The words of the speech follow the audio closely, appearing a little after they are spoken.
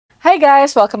Hi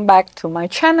guys, welcome back to my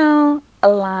channel,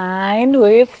 Aligned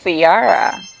with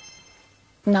Tiara.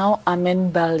 Now I'm in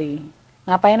Bali.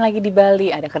 Ngapain lagi di Bali?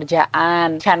 Ada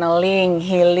kerjaan, channeling,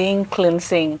 healing,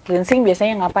 cleansing. Cleansing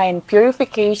biasanya ngapain?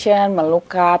 Purification,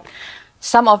 melukat,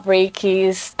 some of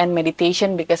Reikis, and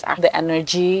meditation because the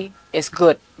energy is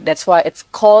good. That's why it's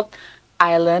called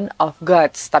Island of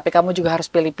Gods. Tapi kamu juga harus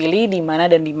pilih-pilih di mana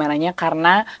dan di mananya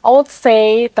karena I would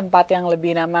say tempat yang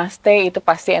lebih namaste itu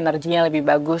pasti energinya lebih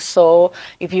bagus. So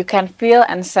if you can feel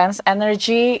and sense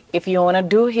energy, if you wanna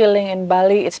do healing in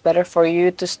Bali, it's better for you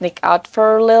to sneak out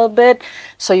for a little bit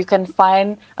so you can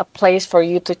find a place for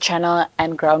you to channel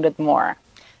and ground it more.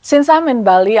 Since I'm in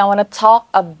Bali, I want to talk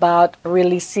about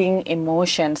releasing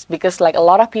emotions because like a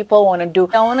lot of people want to do,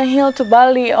 I want to heal to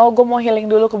Bali, oh gue mau healing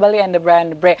dulu ke Bali and the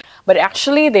break. But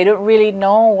actually they don't really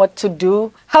know what to do,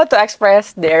 how to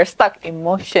express their stuck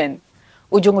emotion.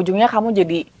 Ujung-ujungnya kamu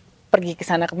jadi pergi ke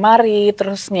sana kemari,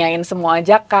 terus nyain semua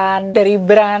ajakan, dari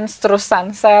brunch, terus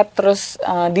sunset, terus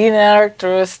dinner,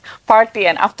 terus party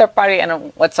and after party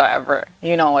and whatsoever.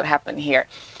 You know what happened here.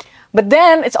 But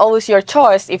then it's always your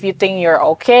choice. If you think you're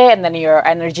okay and then your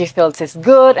energy field is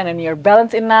good and then you're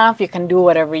balanced enough, you can do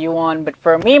whatever you want. But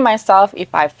for me, myself,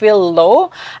 if I feel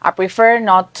low, I prefer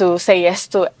not to say yes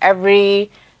to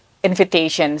every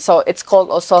invitation. So it's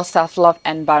called also self-love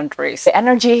and boundaries. The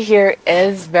energy here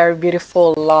is very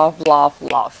beautiful. Love, love,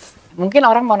 love. Mungkin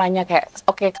orang mau nanya kayak,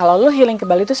 oke, kalau lu healing ke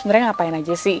Bali itu sebenarnya ngapain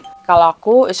aja sih? Kalau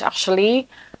aku, it's actually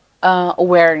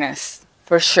awareness,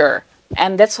 for sure.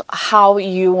 And that's how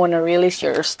you want to release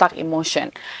your stuck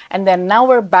emotion. And then now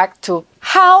we're back to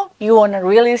how you want to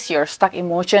release your stuck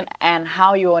emotion and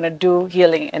how you want to do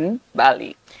healing in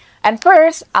Bali. And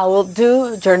first, I will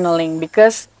do journaling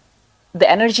because the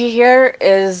energy here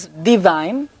is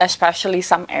divine, especially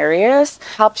some areas.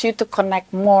 Helps you to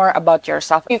connect more about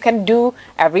yourself. You can do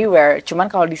everywhere. Cuman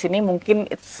kalau di sini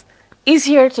mungkin it's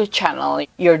easier to channel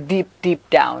your deep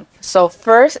down. So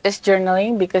first is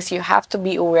journaling because you have to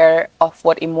be aware of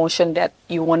what emotion that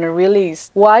you want to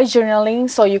release. Why journaling?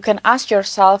 So you can ask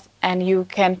yourself and you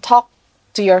can talk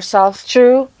to yourself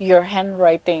through your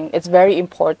handwriting. It's very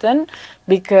important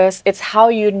because it's how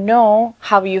you know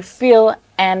how you feel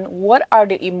and what are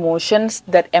the emotions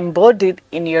that embodied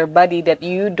in your body that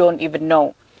you don't even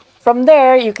know. From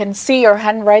there, you can see your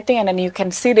handwriting and then you can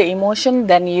see the emotion.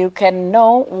 Then you can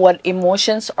know what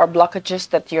emotions or blockages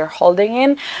that you're holding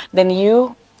in. Then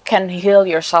you can heal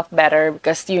yourself better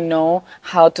because you know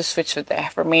how to switch with the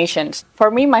affirmations.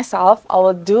 For me, myself, I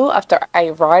will do after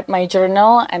I write my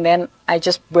journal and then I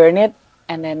just burn it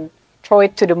and then throw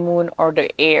it to the moon or the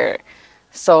air.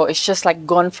 So it's just like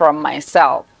gone from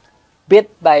myself, bit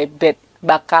by bit.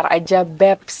 Bakar aja,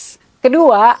 babes.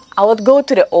 Kedua, I would go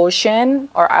to the ocean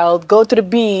or I'll go to the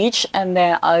beach and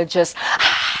then I'll just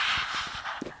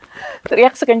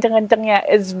teriak sekencang-kencangnya.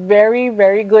 It's very,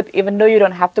 very good. Even though you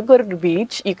don't have to go to the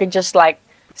beach, you can just like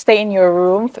stay in your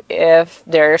room if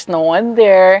there's no one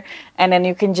there and then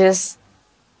you can just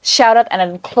shout out and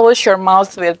then close your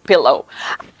mouth with pillow.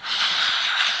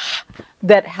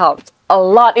 That helps a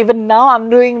lot. Even now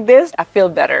I'm doing this, I feel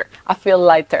better. I feel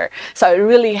lighter. So it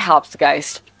really helps,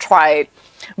 guys. Try it.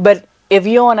 But if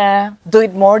you wanna do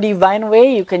it more divine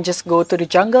way, you can just go to the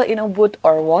jungle in Ubud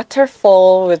or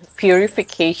waterfall with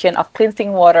purification of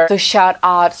cleansing water to shout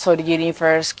out so the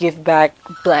universe give back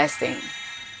blessing.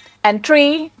 And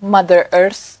 3, Mother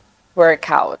Earth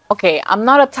workout. Okay, I'm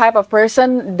not a type of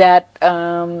person that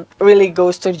really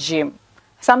goes to gym.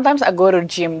 Sometimes I go to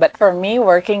gym, but for me,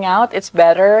 working out, it's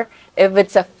better if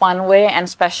it's a fun way and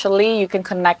especially you can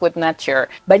connect with nature.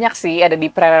 Banyak sih, ada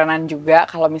di perairan juga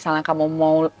kalau misalnya kamu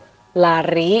mau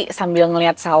lari sambil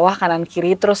ngelihat sawah kanan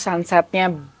kiri terus sunsetnya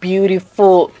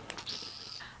beautiful.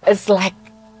 It's like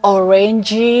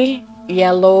orangey,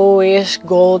 yellowish,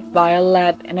 gold,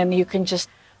 violet, and then you can just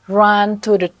run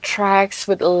to the tracks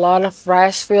with a lot of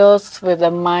rice fields with a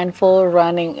mindful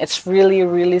running. It's really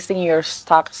releasing your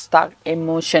stuck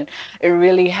emotion. It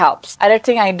really helps. Other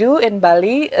thing I do in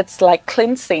Bali, it's like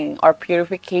cleansing or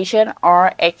purification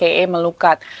or aka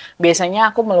melukat.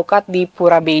 Biasanya aku melukat di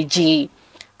Pura Beji.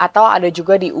 Atau ada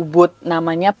juga di Ubud,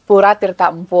 namanya Pura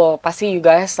Tirta Empul. Pasti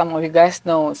some of you guys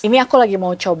know. Ini aku lagi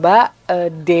mau coba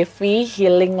Devi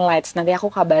Healing Lights. Nanti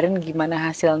aku kabarin gimana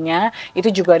hasilnya.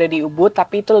 Itu juga ada di Ubud,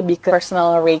 tapi itu lebih ke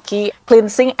personal Reiki.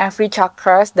 Cleansing every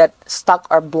chakras that stuck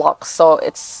or blocked. So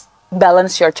it's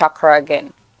balance your chakra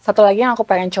again. Satu lagi yang aku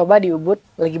pengen coba di Ubud,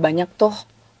 lagi banyak tuh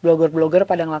blogger-blogger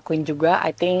pada ngelakuin juga. I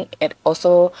think it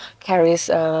also carries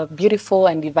a beautiful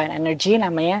and divine energy,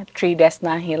 namanya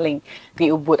Tridesna Healing di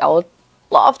Ubud. I will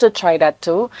love to try that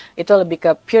too. Itu lebih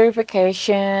ke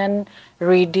purification,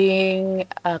 reading,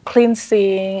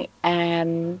 cleansing,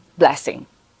 and blessing.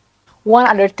 One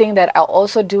other thing that I'll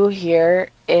also do here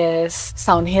is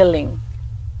sound healing.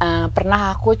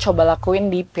 Pernah aku coba lakuin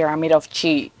di Pyramid of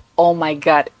Chi. Oh my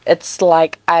god, it's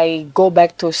like I go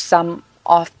back to some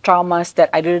of traumas that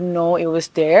I didn't know it was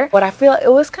there. But I feel it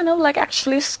was kind of like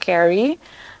actually scary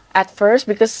at first,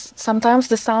 because sometimes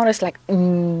the sound is like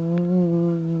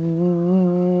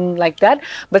like that,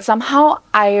 but somehow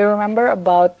I remember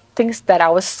about things that I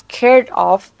was scared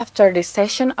of. After this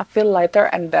session, I feel lighter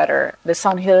and better. The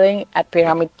sound healing at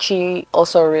Pyramid Chi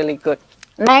also really good.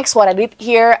 Next, what I did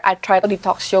here, I tried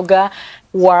detox yoga,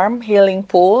 warm healing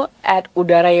pool at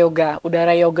Udara Yoga.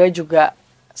 Udara Yoga juga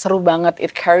seru banget.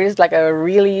 It carries like a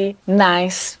really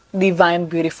nice, divine,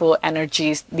 beautiful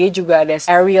energies. Dia juga ada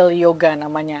aerial yoga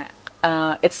namanya.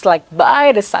 It's like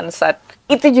by the sunset.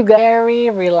 Itu juga very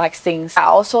relaxing. I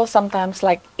also sometimes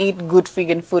like eat good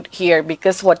vegan food here,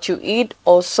 because what you eat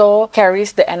also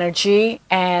carries the energy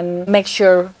and makes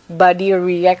your body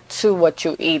react to what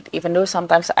you eat. Even though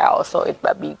sometimes I also eat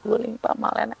babi guling,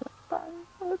 pamalen.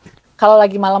 Kalau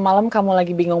lagi malam-malam kamu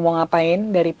lagi bingung mau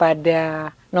ngapain daripada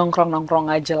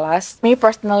nongkrong-nongkrong gak jelas. Me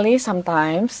personally,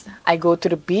 sometimes I go to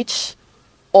the beach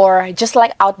or just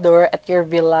like outdoor at your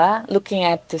villa, looking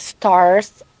at the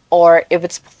stars, or if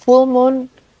it's full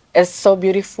moon, it's so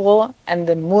beautiful and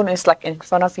the moon is like in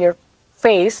front of your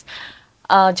face,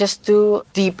 just do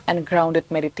deep and grounded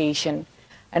meditation.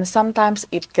 And sometimes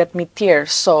it get me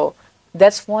tears. So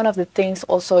that's one of the things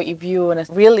also, if you want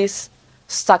to release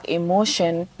stuck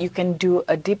emotion, you can do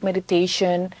a deep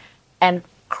meditation and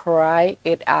cry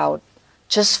it out.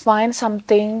 Just find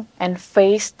something and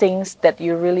face things that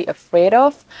you're really afraid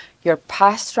of, your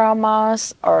past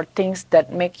traumas, or things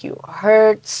that make you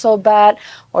hurt so bad,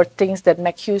 or things that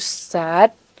make you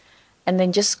sad. And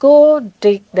then just go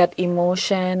dig that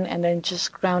emotion and then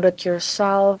just ground it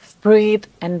yourself. Breathe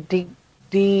and dig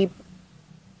deep.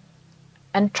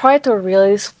 And try to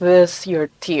release with your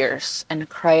tears and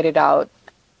cry it out.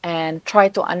 And try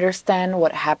to understand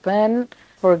what happened.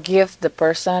 Forgive the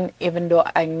person, even though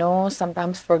I know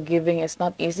sometimes forgiving is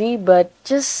not easy, but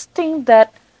just think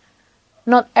that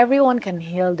not everyone can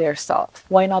heal their self.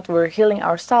 Why not we're healing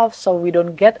ourselves so we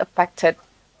don't get affected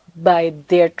by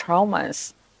their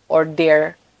traumas or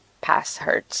their past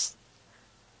hurts,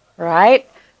 right?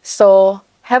 So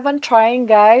have fun trying,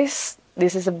 guys.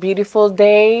 This is a beautiful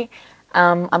day.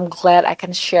 I'm glad I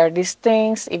can share these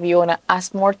things. If you want to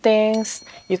ask more things,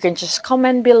 you can just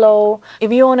comment below.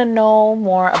 If you want to know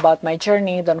more about my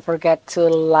journey, don't forget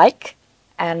to like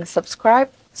and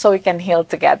subscribe so we can heal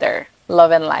together.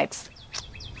 Love and lights.